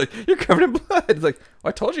turned around like, "You're covered in blood." It's like, well,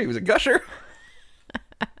 I told you he was a gusher.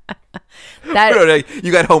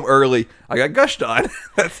 You got home early. I got gushed on.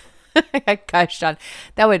 I got gushed on.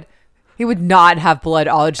 He would not have blood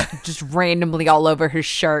all just randomly all over his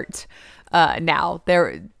shirt. Now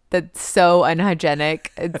that's so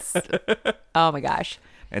unhygienic. It's oh my gosh.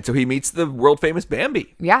 And so he meets the world famous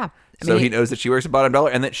Bambi. Yeah. So he knows that she wears a bottom dollar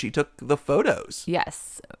and that she took the photos.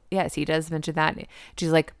 Yes, he does mention that.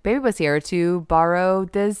 She's like, "Baby was here to borrow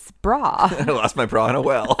this bra." I lost my bra in a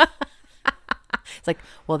well. It's like,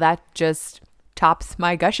 well, that just tops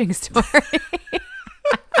my gushing story.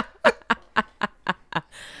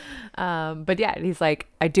 But yeah, he's like,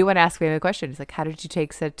 I do want to ask him a question. He's like, how did you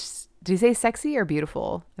take such, did he say sexy or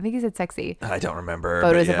beautiful? I think he said sexy. I don't remember.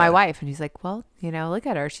 Photos of my wife. And he's like, well, look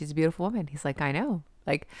at her. She's a beautiful woman. He's like, I know.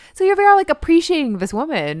 Like, so you're very like appreciating this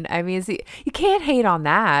woman. I mean, you can't hate on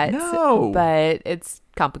that. No. But it's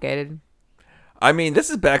complicated. I mean, this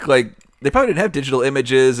is back like, they probably didn't have digital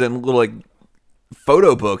images and little like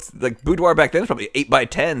photo books. Like boudoir back then was probably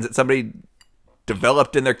 8x10s that somebody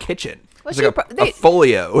developed in their kitchen. Well, like a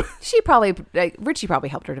folio. Richie probably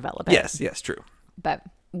helped her develop it. Yes, true. But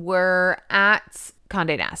we're at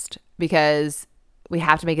Condé Nast because we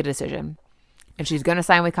have to make a decision. And she's going to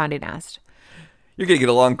sign with Condé Nast. You're going to get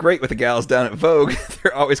along great with the gals down at Vogue.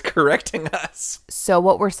 They're always correcting us. So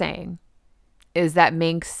what we're saying is that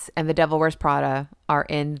Minx and The Devil Wears Prada are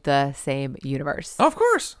in the same universe. Oh, of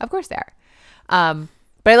course. Of course they are.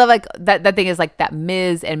 But I love like that thing is like that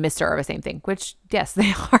Ms. and Mr. are the same thing, which yes,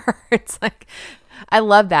 they are. It's like, I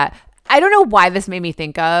love that. I don't know why this made me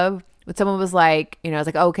think of when someone was like, I was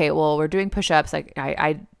like, okay, well, we're doing push-ups. Like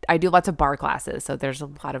I do lots of bar classes. So there's a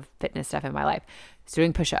lot of fitness stuff in my life. So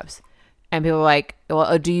doing push-ups. And people were like,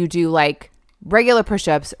 well, do you do like regular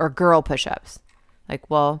push-ups or girl push-ups. Like,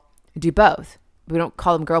 well, do both. We don't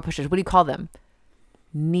call them girl push-ups. What do you call them?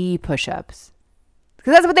 Knee push-ups.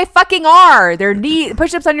 Because that's what they fucking are. They're knee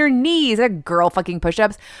push-ups on your knees. They're girl fucking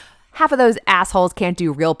push-ups. Half of those assholes can't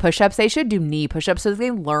do real push-ups. They should do knee push-ups so they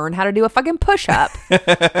can learn how to do a fucking push-up.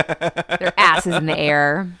 Their asses in the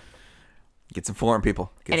air. Get some form,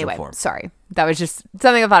 people. Get Anyway, some form. sorry. That was just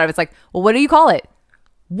something I thought of. It's like, well, what do you call it?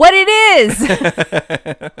 What it is.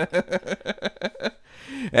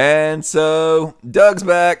 And so Doug's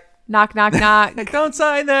back. Knock, knock, knock. Don't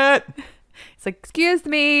sign that. It's like, excuse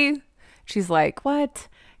me. She's like, what?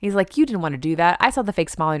 He's like, you didn't want to do that. I saw the fake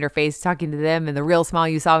smile on your face talking to them and the real smile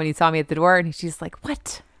you saw when you saw me at the door. And she's like,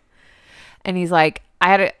 what? And he's like, I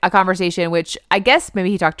had a conversation, which I guess maybe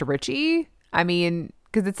he talked to Richie. I mean,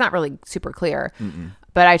 because it's not really super clear.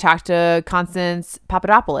 But I talked to Constance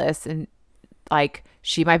Papadopoulos and like,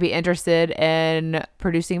 she might be interested in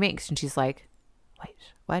producing Minx. And she's like, wait,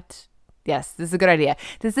 what? Yes, this is a good idea.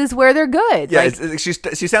 This is where they're good. Yeah, like, she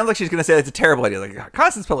sounds like she's going to say it's a terrible idea. Like,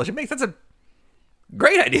 Constance publishing Minx, that's a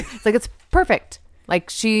great idea. It's like, it's perfect.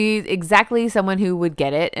 Like, she's exactly someone who would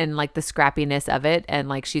get it and like the scrappiness of it. And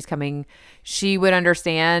like, she would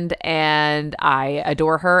understand. And I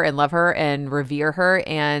adore her and love her and revere her.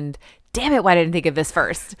 And damn it, why didn't I think of this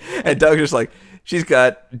first? And Doug's just like, she's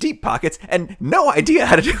got deep pockets and no idea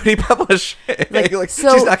how to do any publishing. Like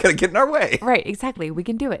so, she's not going to get in our way. Right, exactly. We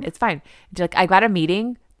can do it. It's fine. Like, I got a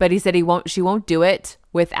meeting, but he said she won't do it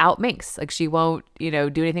without Minx. Like, she won't, do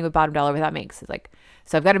anything with Bottom Dollar without Minx. It's like,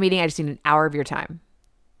 so I've got a meeting. I just need an hour of your time.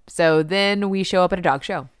 So then we show up at a dog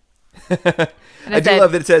show. I do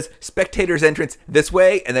love that it says spectators entrance this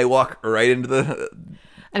way, and they walk right into the.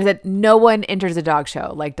 And I said, no one enters a dog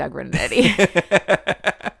show like Doug Renetti.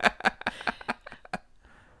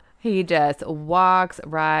 He just walks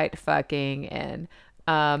right fucking in.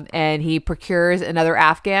 And he procures another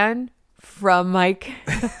Afghan from Mike.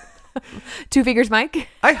 Two Fingers Mike.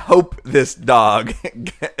 I hope this dog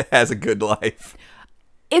has a good life.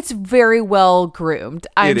 It's very well groomed.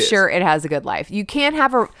 I'm sure it has a good life. You can't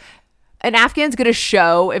have an Afghan's going to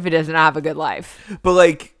show if it doesn't have a good life. But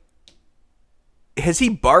like, has he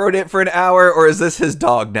borrowed it for an hour or is this his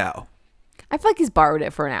dog now? I feel like he's borrowed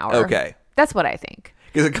it for an hour. Okay. That's what I think.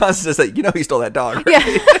 Because Constance is like, he stole that dog, right?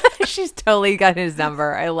 Yeah. She's totally got his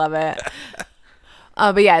number. I love it.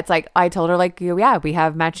 But yeah, it's like, I told her like, yeah, we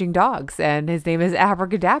have matching dogs and his name is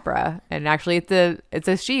Abracadabra. And actually it's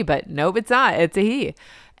a she, but nope, it's not. It's a he.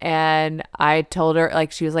 And I told her,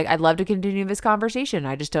 like, she was like, I'd love to continue this conversation.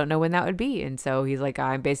 I just don't know when that would be. And so he's like,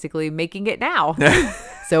 I'm basically making it now.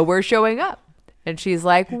 So we're showing up. And she's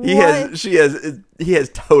like, what? He has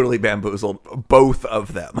totally bamboozled both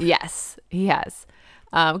of them. Yes, he has.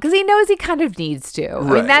 Because he knows he kind of needs to. Right.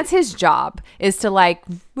 I mean, that's his job, is to like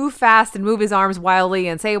move fast and move his arms wildly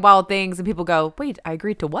and say wild things. And people go, wait, I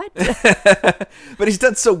agreed to what? But he's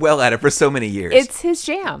done so well at it for so many years. It's his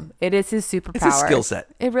jam. It is his superpower. It's his skill set.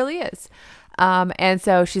 It really is. And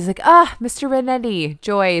so she's like, Mr. Renetti,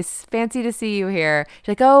 Joyce, fancy to see you here. She's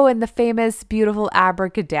like, oh, and the famous, beautiful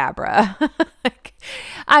Abracadabra.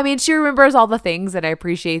 I mean, she remembers all the things, and I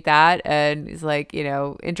appreciate that. And he's like,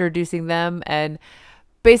 introducing them. And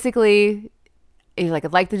basically, he's like,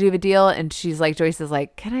 I'd like to do the deal. And she's like, Joyce is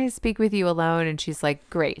like, can I speak with you alone? And she's like,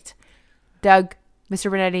 great. Doug,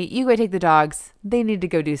 Mr. Renetti, you go take the dogs. They need to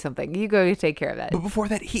go do something. You go take care of that. But before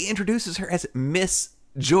that, he introduces her as Miss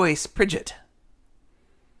Joyce Pridgett.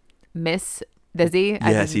 Miss, does he?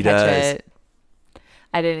 Yes, he does.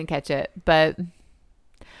 I didn't catch it, but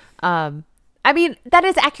I mean, that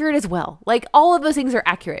is accurate as well. Like, all of those things are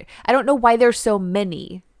accurate. I don't know why there's so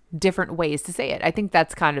many different ways to say it. I think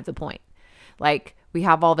that's kind of the point. Like, we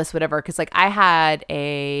have all this whatever, because like I had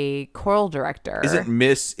a choral director. Isn't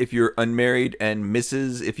Miss if you're unmarried and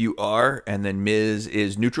Mrs. if you are, and then Ms.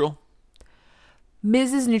 is neutral?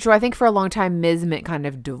 Ms. is neutral. I think for a long time, Ms. meant kind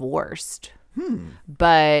of divorced.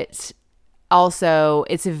 But also,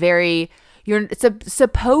 it's a very...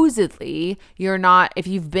 supposedly you're not, if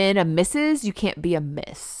you've been a Mrs., you can't be a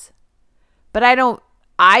Miss. But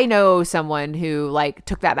I know someone who like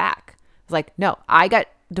took that back. It's like, no, I got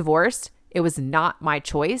divorced. It was not my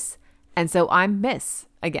choice. And so I'm Miss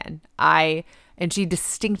again. And she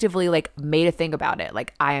distinctively like made a thing about it.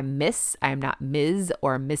 Like, I am Miss, I am not Ms.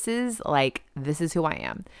 or Mrs. Like, this is who I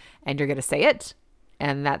am. And you're going to say it.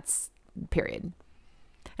 And that's period. And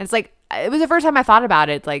it's like, it was the first time I thought about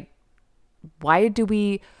it. Like, why do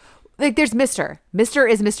we like, there's Mr. is Mr.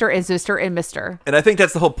 is Mr. and Mr. And I think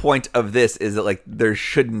that's the whole point of this, is that like there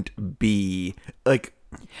shouldn't be like,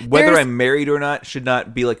 whether I'm married or not should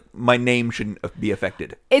not be like, my name shouldn't be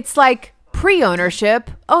affected. It's like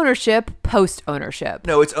pre-ownership, ownership, post-ownership.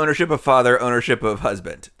 No, it's ownership of father, ownership of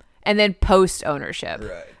husband. And then post-ownership.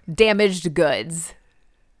 Right. Damaged goods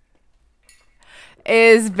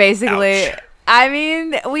is basically... Ouch. I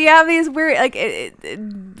mean, we have these weird... Like,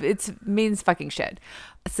 it means fucking shit.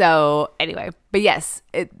 So, anyway. But yes,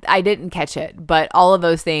 I didn't catch it. But all of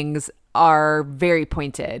those things are very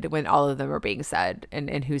pointed when all of them are being said.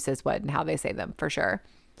 And who says what and how they say them, for sure.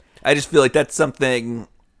 I just feel like that's something's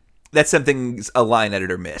a line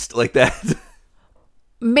editor missed. Like that.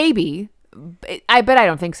 Maybe. But I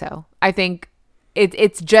don't think so. I think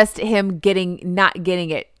it's just him not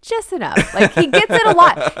getting it just enough. Like, he gets it a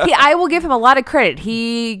lot. I will give him a lot of credit.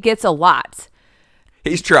 He gets a lot.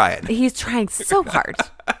 He's trying. He's trying so hard.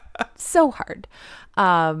 So hard.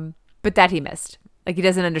 But that he missed. Like, he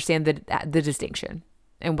doesn't understand the distinction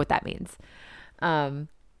and what that means. And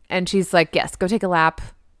she's like, yes, go take a lap.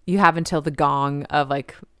 You have until the gong of,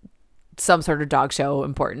 like, some sort of dog show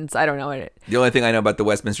importance. I don't know it. The only thing I know about the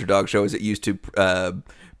Westminster Dog Show is it used to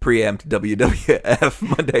preempt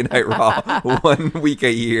WWF Monday Night Raw 1 week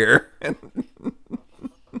a year.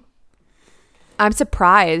 I'm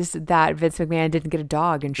surprised that Vince McMahon didn't get a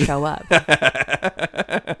dog and show up.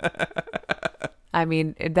 I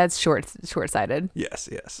mean, that's short-sighted. Yes.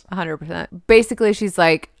 100%. Basically, she's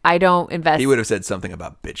like, I don't invest. He would have said something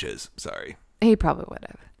about bitches. Sorry. He probably would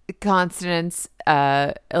have. Constance,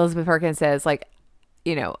 Elizabeth Perkins says, like,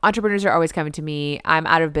 you know, entrepreneurs are always coming to me. I'm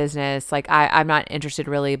out of business. Like, I'm not interested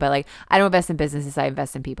really, but like, I don't invest in businesses. I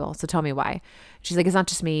invest in people. So tell me why. She's like, it's not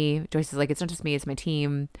just me. Joyce is like, it's not just me. It's my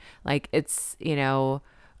team. Like, it's, you know,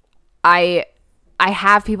 I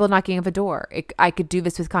have people knocking at the door. I could do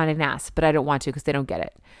this with Condé Nast, but I don't want to because they don't get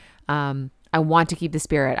it. I want to keep the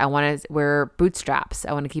spirit. I want to wear bootstraps.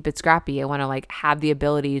 I want to keep it scrappy. I want to like have the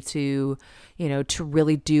ability to, you know, to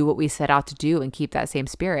really do what we set out to do and keep that same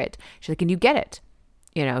spirit. She's like, and you get it.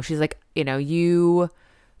 You know, she's like, you know, you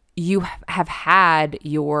have had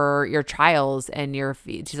your trials and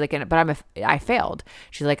she's like, but I failed.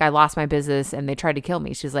 She's like, I lost my business and they tried to kill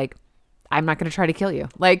me. She's like, I'm not going to try to kill you.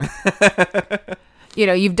 Like, you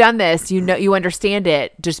know, you've done this, you know, you understand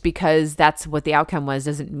it. Just because that's what the outcome was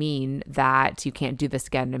doesn't mean that you can't do this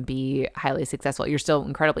again and be highly successful. You're still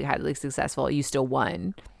incredibly highly successful. You still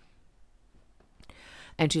won.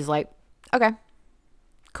 And she's like, okay,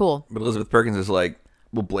 cool. But Elizabeth Perkins is like,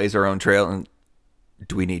 we'll blaze our own trail. And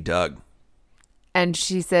do we need Doug? And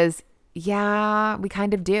she says, yeah, we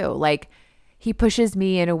kind of do. Like, he pushes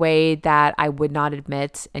me in a way that I would not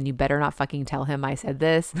admit, and you better not fucking tell him I said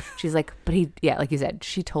this. She's like, but like you said,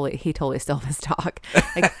 he totally stole his talk.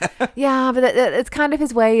 Like, yeah, but it's kind of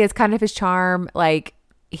his way. It's kind of his charm. Like,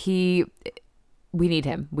 we need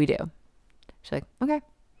him. We do. She's like, okay.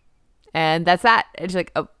 And that's that. And she's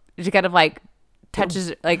like, oh, she kind of like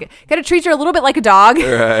touches, like, kind of treats her a little bit like a dog.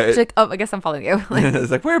 Right. She's like, oh, I guess I'm following you. Like,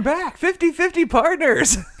 it's like, we're back. 50-50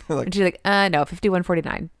 partners. Like, and she's like, no,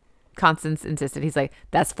 51-49. Constance insisted. He's like,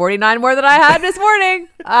 that's 49 more than I had this morning.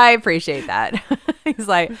 I appreciate that. He's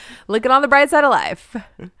like, looking on the bright side of life.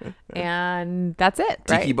 And that's it,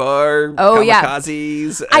 right? Tiki bar, oh,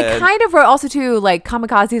 kamikazes. Yeah. I kind of wrote also too, like,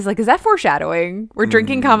 kamikazes. Like, is that foreshadowing? We're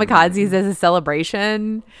drinking kamikazes as a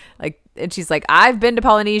celebration. Like, and she's like, I've been to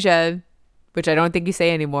Polynesia, which I don't think you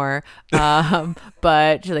say anymore.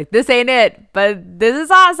 But she's like, this ain't it, but this is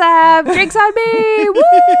awesome. Drinks on me.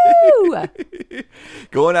 Woo!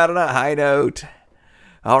 Going out on a high note.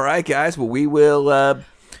 All right, guys. Well, we will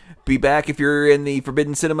be back. If you're in the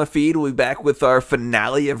Forbidden Cinema feed, we'll be back with our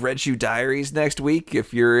finale of Red Shoe Diaries next week.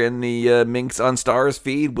 If you're in the Minx on Stars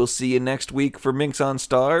feed, we'll see you next week for Minx on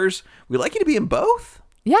Stars. We'd like you to be in both.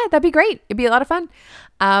 Yeah, that'd be great. It'd be a lot of fun.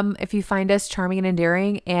 If you find us charming and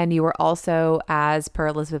endearing, and you were also, as per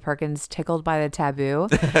Elizabeth Perkins, tickled by the taboo,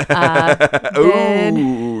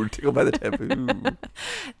 ooh, tickled by the taboo,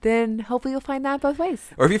 then hopefully you'll find that both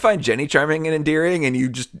ways. Or if you find Jenny charming and endearing, and you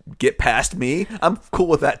just get past me, I'm cool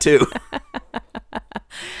with that too.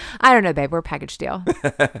 I don't know, babe. We're a package deal.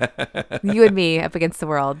 You and me up against the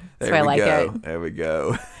world. That's why I like it. There we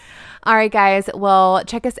go. All right, guys. Well,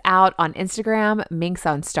 check us out on Instagram, Minx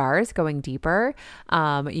on Stars, going deeper.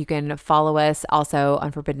 You can follow us also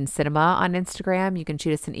on Forbidden Cinema on Instagram. You can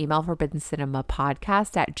shoot us an email,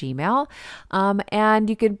 forbiddencinema.podcast@gmail.com. And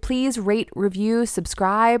you can please rate, review,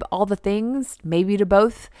 subscribe, all the things, maybe to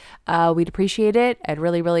both. We'd appreciate it. It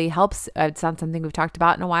really, really helps. It's not something we've talked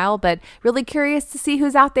about in a while, but really curious to see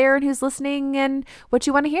who's out there and who's listening and what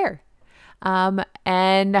you want to hear.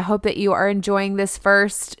 And I hope that you are enjoying this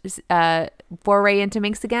first foray into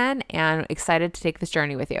Minx again and excited to take this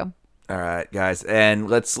journey with you. All right, guys, and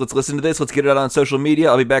let's listen to this. Let's get it out on social media.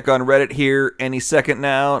 I'll be back on Reddit here any second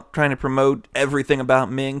now, trying to promote everything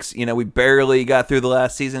about Minx. You know, we barely got through the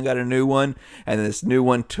last season, got a new one, and this new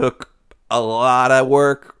one took a lot of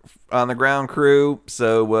work on the ground crew.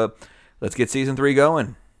 So let's get season 3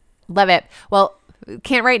 going. Love it. Well,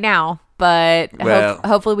 can't right now, but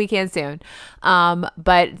hopefully we can soon.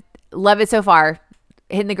 But love it so far.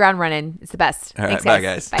 Hitting the ground running. It's the best. All right, Thanks, bye,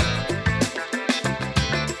 guys. Bye.